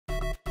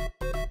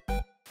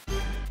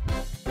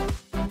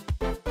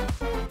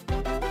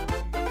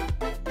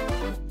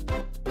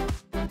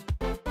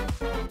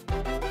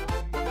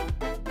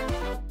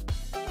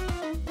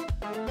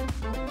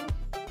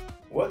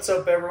What's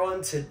up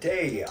everyone?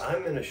 Today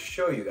I'm going to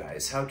show you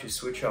guys how to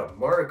switch out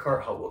Mario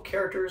Kart Hot Wheel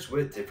characters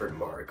with different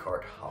Mario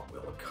Kart Hot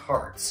Wheel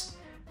carts.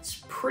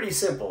 It's pretty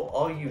simple.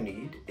 All you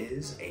need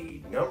is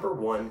a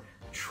 #1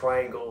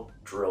 triangle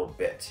drill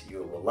bit.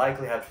 You will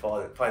likely have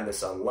to find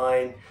this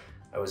online.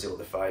 I was able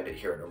to find it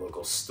here at a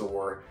local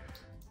store.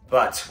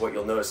 But what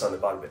you'll notice on the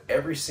bottom of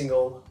every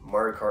single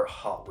Mario Kart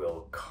Hot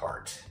Wheel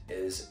cart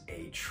is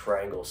a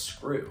triangle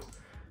screw.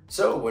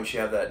 So once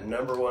you have that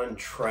 #1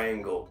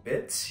 triangle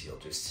bit, you'll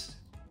just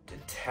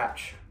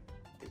detach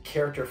the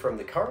character from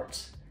the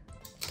cart,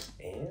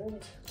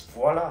 and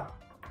voila,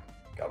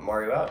 got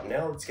Mario out.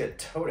 Now let's get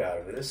Toad out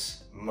of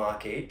this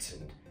Mach 8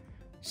 and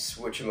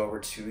switch him over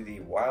to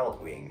the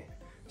Wild Wing.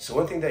 So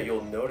one thing that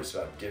you'll notice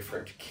about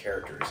different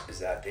characters is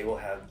that they will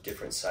have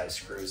different size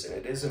screws, and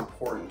it is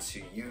important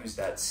to use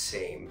that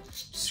same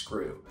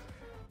screw.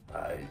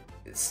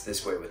 It's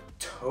this way with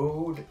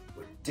Toad,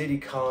 with Diddy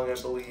Kong, I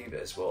believe,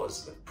 as well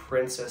as the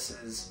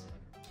princesses.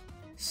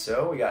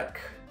 So we got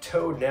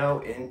Toad now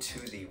into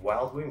the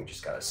Wild Wing. We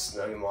just gotta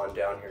snug him on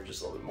down here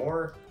just a little bit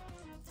more.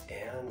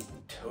 And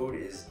Toad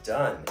is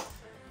done.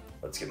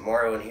 Let's get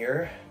Mario in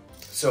here.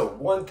 So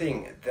one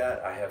thing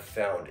that I have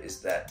found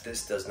is that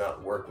this does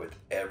not work with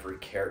every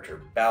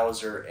character.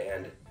 Bowser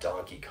and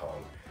Donkey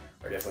Kong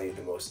are definitely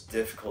the most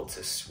difficult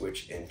to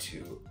switch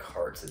into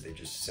carts that they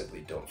just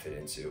simply don't fit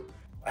into.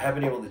 I have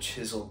been able to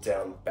chisel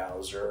down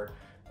Bowser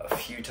a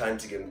few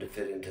times to get him to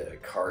fit into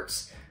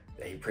carts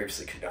that he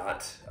previously could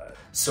not.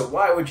 So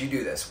why would you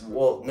do this?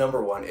 Well,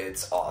 #1,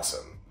 it's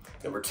awesome.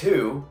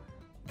 #2,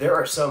 there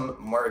are some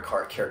Mario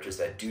Kart characters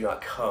that do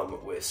not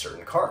come with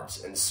certain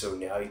carts, and so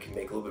now you can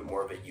make a little bit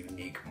more of a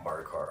unique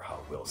Mario Kart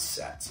Hot Wheels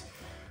set.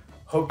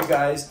 Hope you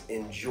guys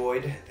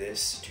enjoyed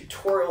this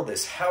tutorial,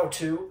 this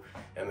how-to.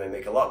 I'm gonna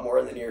make a lot more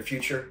in the near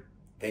future.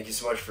 Thank you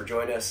so much for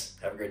joining us.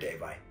 Have a great day,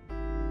 bye.